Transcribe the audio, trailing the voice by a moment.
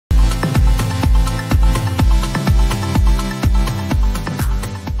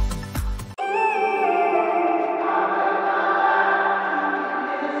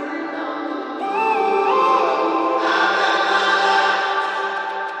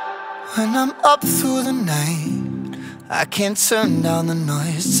When I'm up through the night, I can't turn down the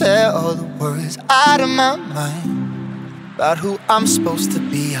noise, tear all the words out of my mind about who I'm supposed to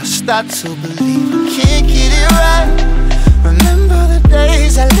be. I start to believe I can't get it right. Remember the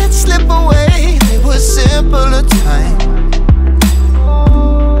days I let slip away, they were simpler times.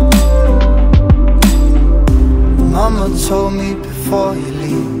 Mama told me before you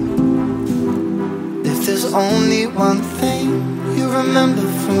leave, if there's only one thing you remember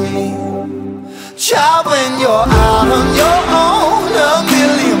from me, child, when you're out on your own, a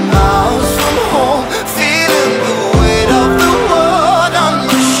million miles from home, feeling the weight of the world on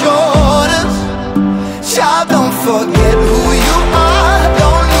your shoulders. Child, don't forget who you are,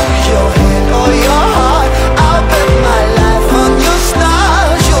 don't lose your head or your heart. I'll bet my life on your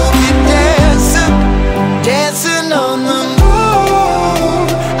stars, you'll be dancing, dancing on the moon.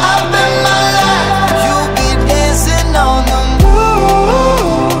 I'll bet my life you'll be dancing on the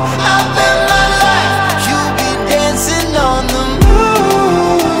moon. I'll bet my life you'll be dancing on the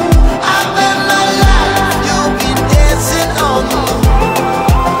moon. I'll bet my life you'll be dancing on the moon.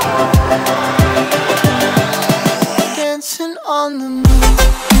 Dancing on the moon.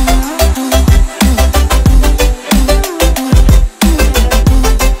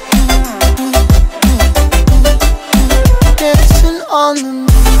 Dancing on the moon.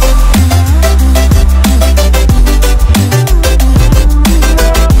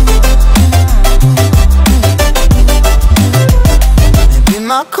 Maybe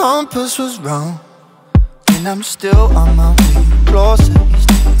my compass was wrong, and I'm still on my way closer each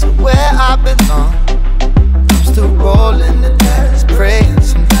day to where I belong. I'm still rolling the dice, praying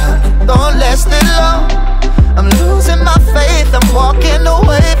sometimes it don't last that long. I'm losing my faith, I'm walking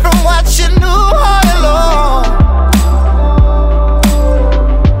away from what you knew all along.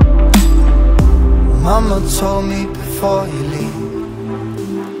 Mama told me before you leave,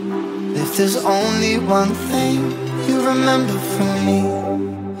 if there's only one thing you remember from me,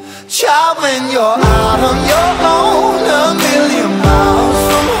 child, when you're out on your own, a million miles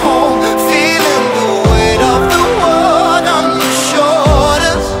from home, feeling the weight of the world on your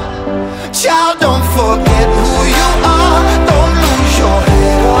shoulders. Child, don't forget who you are, don't lose your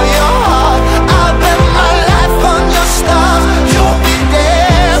head or your heart. I'll bet my life on your stars, you'll be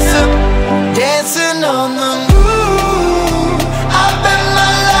dancing, dancing on the moon. I'll bet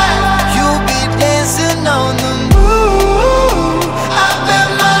my life you'll be dancing on the moon. I'll bet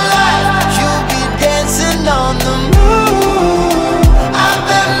my life you'll be dancing on the moon. I'll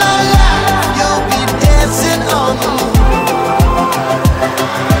bet my life you'll be dancing on the moon.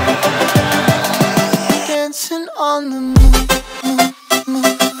 Dancing on the moon.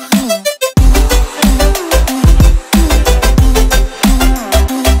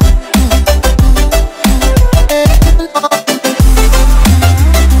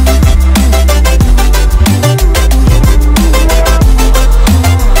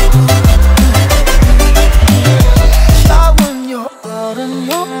 Child, when you're out on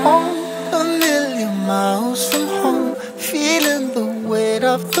your own, a million miles from home, feeling the weight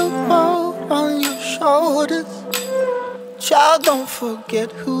of the world on your shoulders. Child, don't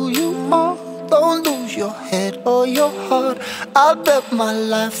forget who you are, don't lose your head or your heart. I'll bet my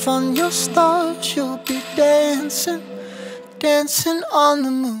life on your stars, you'll be dancing, dancing on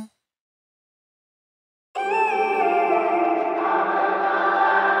the moon.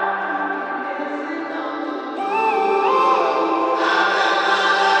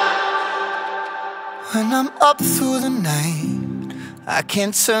 When I'm up through the night, I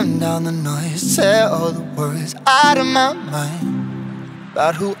can't turn down the noise, tear all the words out of my mind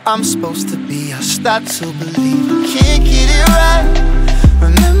about who I'm supposed to be. I start to believe I can't get it right.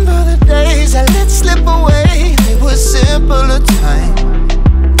 Remember the days I let slip away, they were simpler times.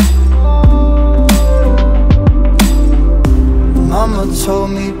 Mama told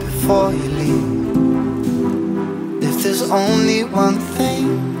me before you leave, if there's only one thing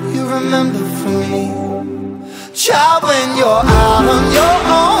you remember from me, child, when you're out on your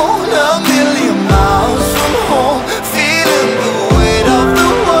own, a million miles from home, feeling the weight of the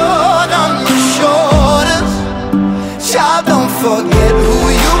world on your shoulders. Child, don't forget who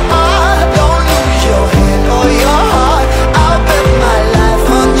you are, don't lose your head or your heart. I'll bet my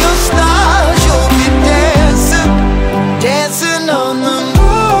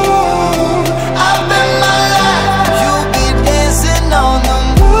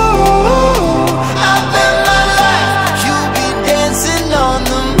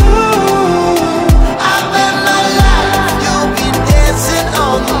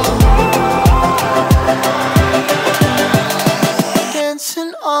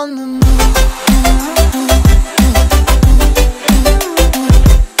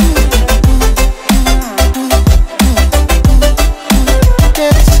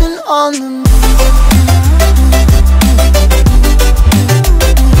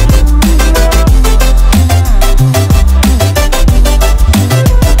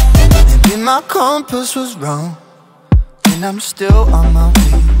my compass was wrong, and I'm still on my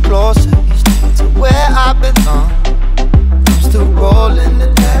way closer each day to where I belong. I'm still rolling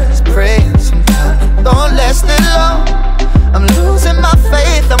the dice, praying sometimes don't last it long. I'm losing my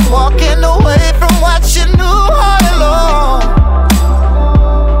faith, I'm walking away from what you knew all along.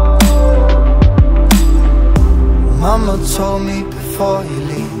 Mama told me before you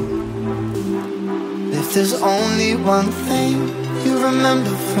leave, if there's only one thing you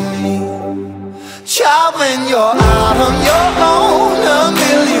remember from me, child, when you're out on your own, a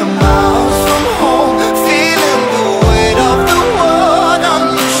million miles from home, feeling the weight of the world on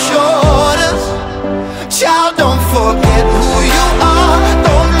your shoulders. Child, don't forget who you are,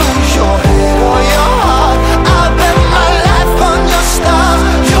 don't lose your head or your heart. I'll bet my life on your stars,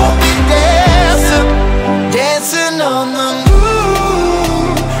 you'll be dancing, dancing on the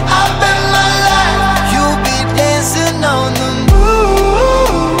moon. I'll bet my life, you'll be dancing on the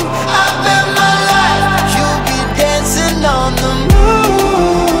moon. I'll bet my life, you'll be dancing on the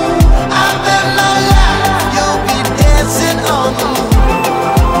moon. I'll bet my life, you'll be dancing on the moon.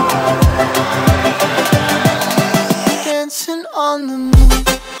 Dancing on the moon.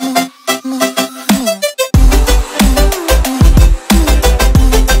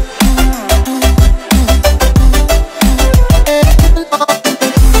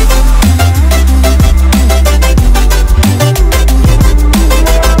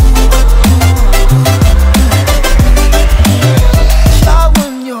 Child,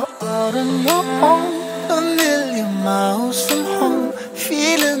 when you're out on your own, a million miles from home,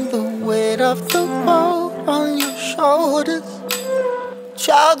 feeling the weight of the world on your shoulders.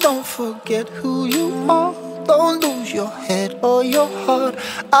 Child, don't forget who you are, don't lose your head or your heart.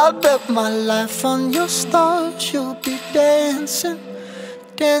 I'll bet my life on your stars, you'll be dancing,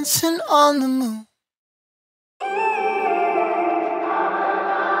 dancing on the moon.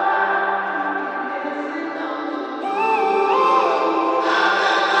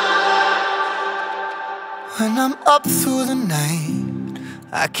 When I'm up through the night,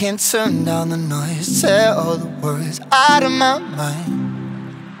 I can't turn down the noise, tear all the words out of my mind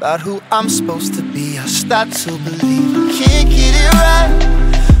about who I'm supposed to be. I start to believe I can't get it right.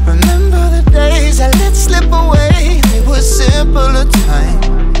 Remember the days I let slip away, they were simpler times.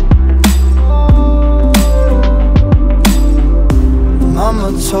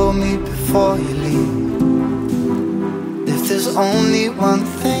 Mama told me before you leave, if there's only one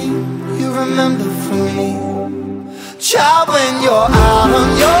thing you remember from me, child, when you're out on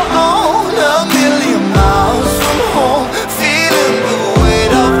your own, a million miles from home, feeling the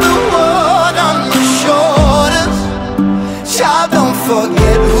weight of the world on your shoulders. Child, don't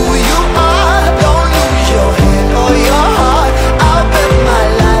forget who you are, don't lose your head or your heart. I'll bet my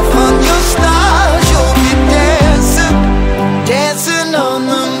life on your stars, you'll be dancing, dancing on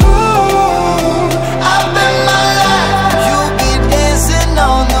the moon. I'll bet my life, you'll be dancing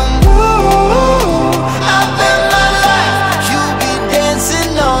on the moon. I'll bet my life, you'll be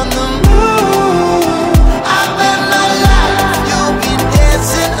dancing on the moon. I'll bet my life, you'll be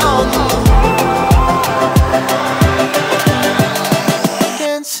dancing on the moon.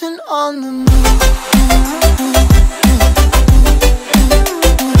 Dancing on the moon.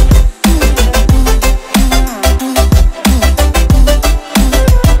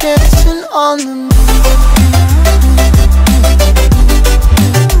 Dancing on the moon.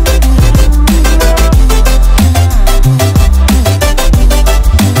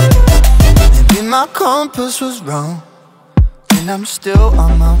 Maybe my compass was wrong, and I'm still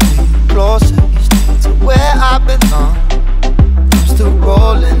on my way closer each day to where I belong. I'm still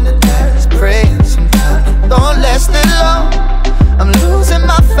rolling the dice, praying sometimes don't last it long. I'm losing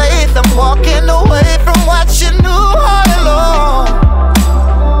my faith, I'm walking away from what you knew all along.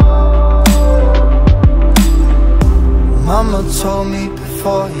 Mama told me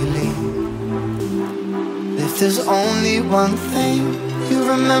before you leave, if there's only one thing you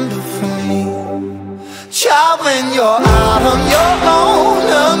remember from me, child, when you're out on your own,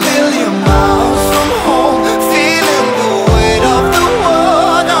 a million miles from home, feeling the weight of the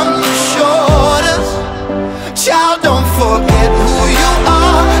world on your shoulders. Child, don't forget who you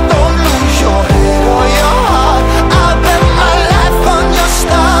are, don't lose your head or your heart. I'll bet my life on your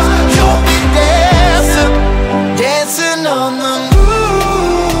stars, you'll be dancing, dancing on the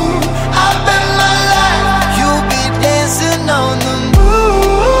moon. I'll bet my life, you'll be dancing on the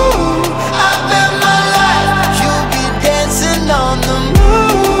moon. I'll bet my life, you'll be dancing on the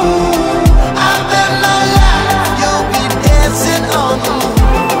moon. I'll bet my life, you'll be dancing on the moon.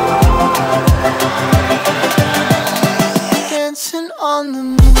 Dancing on the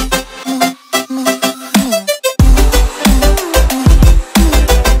moon.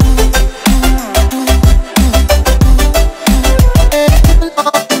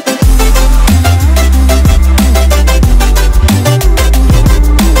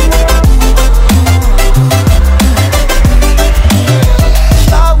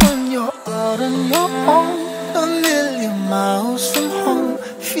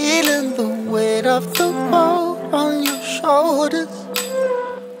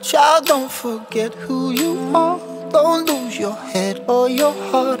 forget who you are. Don't lose your head or your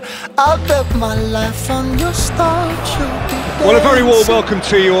heart. I'll bet my life on your start. Well, a very warm welcome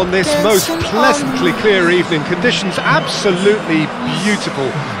to you on this most pleasantly clear evening. Conditions absolutely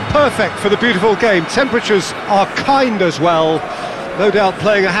beautiful. Perfect for the beautiful game. Temperatures are kind as well. No doubt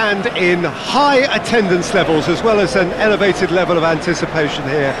playing a hand in high attendance levels as well as an elevated level of anticipation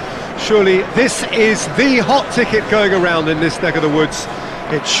here. Surely this is the hot ticket going around in this neck of the woods.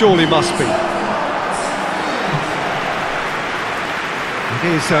 It surely must be.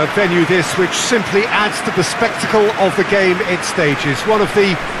 It is a venue this which simply adds to the spectacle of the game it stages. One of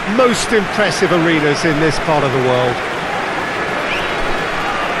the most impressive arenas in this part of the world.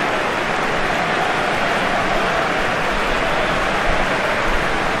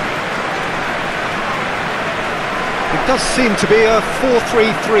 It does seem to be a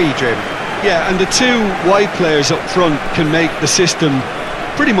 4-3-3, Jim. Yeah, and the two wide players up front can make the system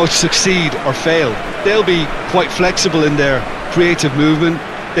pretty much succeed or fail. They'll be quite flexible in their creative movement.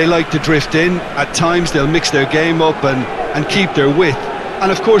 They like to drift in. At times they'll mix their game up and keep their width.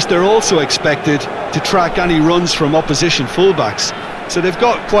 And of course they're also expected to track any runs from opposition fullbacks. So they've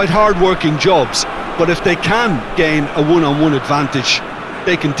got quite hard-working jobs, but if they can gain a one-on-one advantage,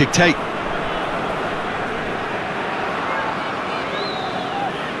 they can dictate.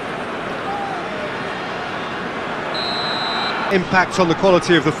 Impact on the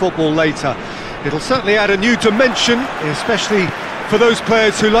quality of the football later. It'll certainly add a new dimension, especially for those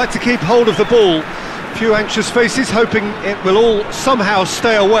players who like to keep hold of the ball. A few anxious faces hoping it will all somehow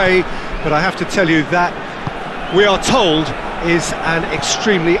stay away, but I have to tell you that we are told is an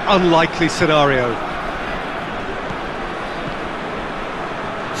extremely unlikely scenario.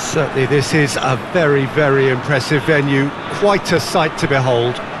 Certainly this is a very, very impressive venue, quite a sight to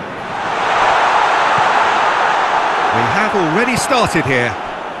behold. We have already started here.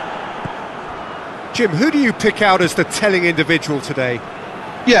 Jim, who do you pick out as the telling individual today?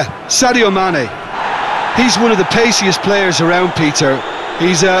 Yeah, Sadio Mane. He's one of the paciest players around, Peter.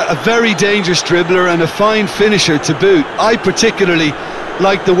 He's a very dangerous dribbler and a fine finisher to boot. I particularly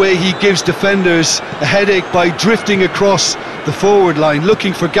like the way he gives defenders a headache by drifting across the forward line,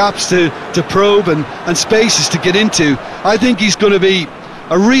 looking for gaps to probe and spaces to get into. I think he's going to be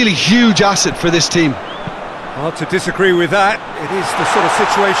a really huge asset for this team. Hard to disagree with that. It is the sort of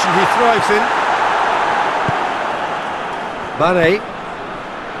situation he thrives in. Mane.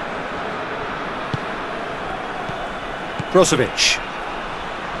 Brozovic.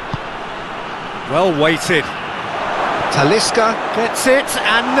 Well weighted. Talisca gets it,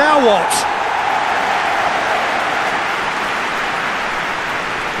 and now what?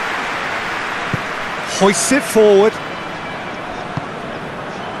 Hoists it forward.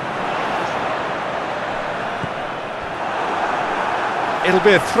 It'll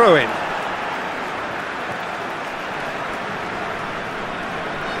be a throw-in.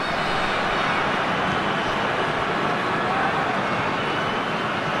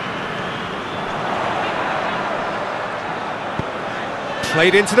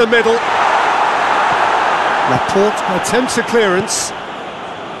 Played into the middle. Laporte attempts a clearance.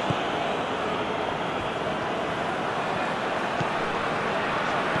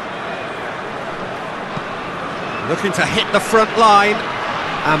 Looking to hit the front line.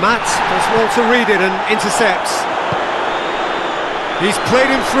 Amat does well to read it and intercepts. He's played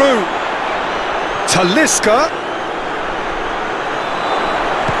him through. Talisca.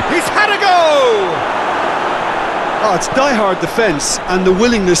 He's had a go! Oh, it's die-hard defence and the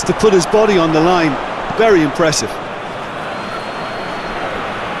willingness to put his body on the line. Very impressive.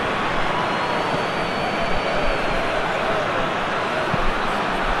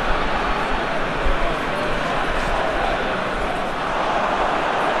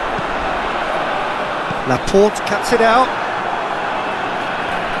 Laporte cuts it out.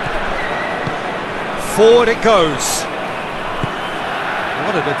 Forward it goes.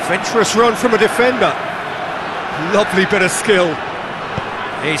 What an adventurous run from a defender. Lovely bit of skill.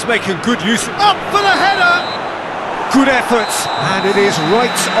 He's making good use. Up for the header! Good effort, and it is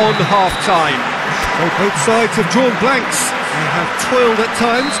right on half-time. So both sides have drawn blanks. They have toiled at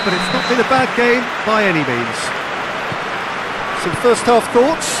times, but it's not been a bad game by any means. Some first-half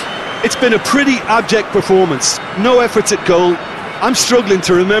thoughts? It's been a pretty abject performance. No efforts at goal. I'm struggling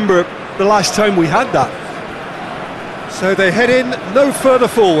to remember the last time we had that. So they head in no further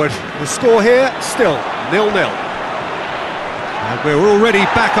forward. The score here, still 0-0. And we're already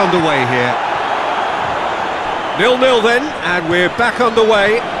back underway here. 0-0 then, and we're back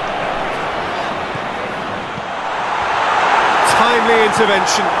underway. Timely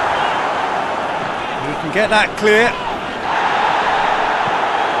intervention. We can get that clear.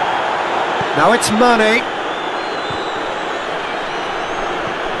 Now it's Mane.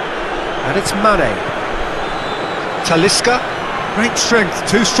 And it's Mane. Talisca. Great strength,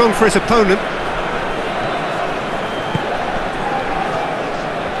 too strong for his opponent.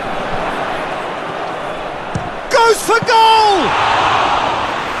 Goes for goal!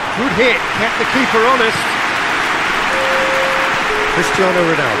 Good hit, kept the keeper honest. Cristiano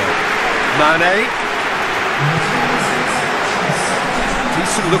Ronaldo. Mane.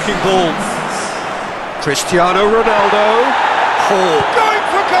 Decent looking ball. Cristiano Ronaldo. Going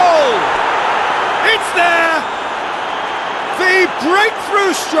for goal! It's there! The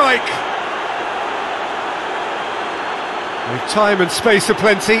breakthrough strike! With time and space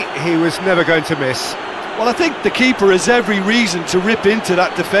aplenty, he was never going to miss. Well, I think the keeper has every reason to rip into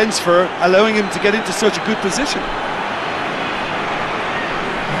that defence for allowing him to get into such a good position.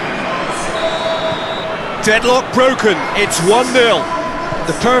 Deadlock broken, it's 1-0.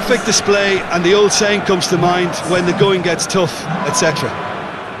 The perfect display, and the old saying comes to mind, when the going gets tough, etc.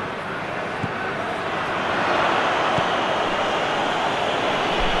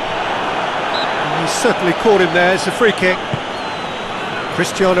 Certainly caught him there. It's a free kick.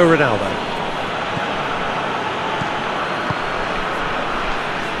 Cristiano Ronaldo.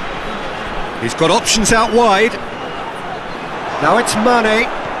 He's got options out wide. Now it's Mane.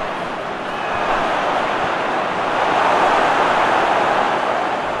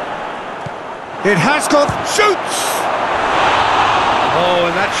 It has got... shoots! Oh,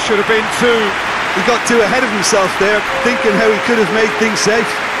 and that should have been two. He got too ahead of himself there, thinking how he could have made things safe.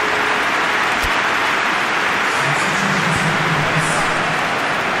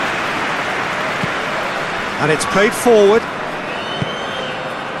 And it's played forward.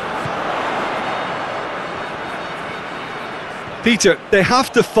 Peter, they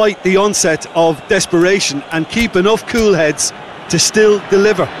have to fight the onset of desperation and keep enough cool heads to still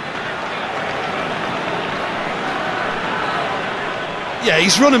deliver. Yeah,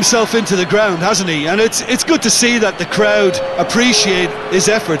 he's run himself into the ground, hasn't he? And it's good to see that the crowd appreciate his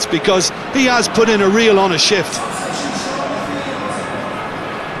efforts, because he has put in a real honest shift.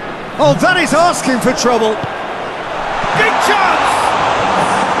 Oh, that is asking for trouble. Big chance!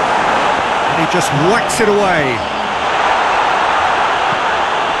 And he just whacks it away.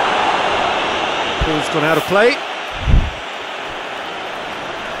 Ball's gone out of play.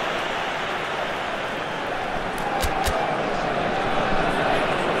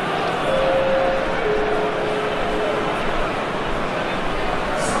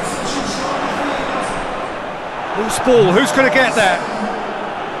 Loose ball, who's going to get that?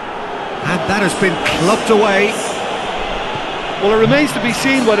 And that has been clubbed away. Well, it remains to be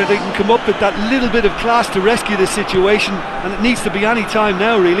seen whether they can come up with that little bit of class to rescue this situation, and it needs to be any time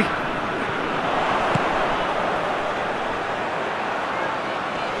now, really.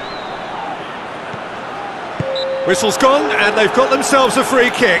 Whistle's gone, and they've got themselves a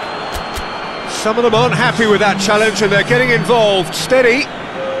free kick. Some of them aren't happy with that challenge, and they're getting involved. Steady.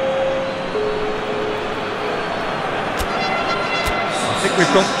 I think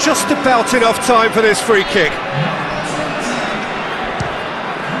we've got just about enough time for this free kick.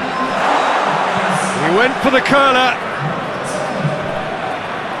 He went for the curler.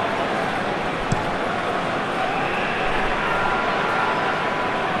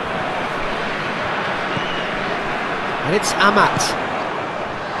 And it's Amat.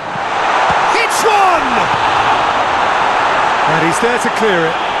 It's one! And he's there to clear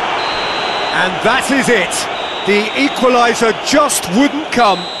it. And that is it. The equaliser just wouldn't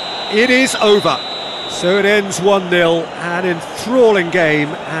come. It is over. So it ends 1-0, an enthralling game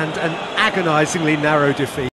and an agonisingly narrow defeat.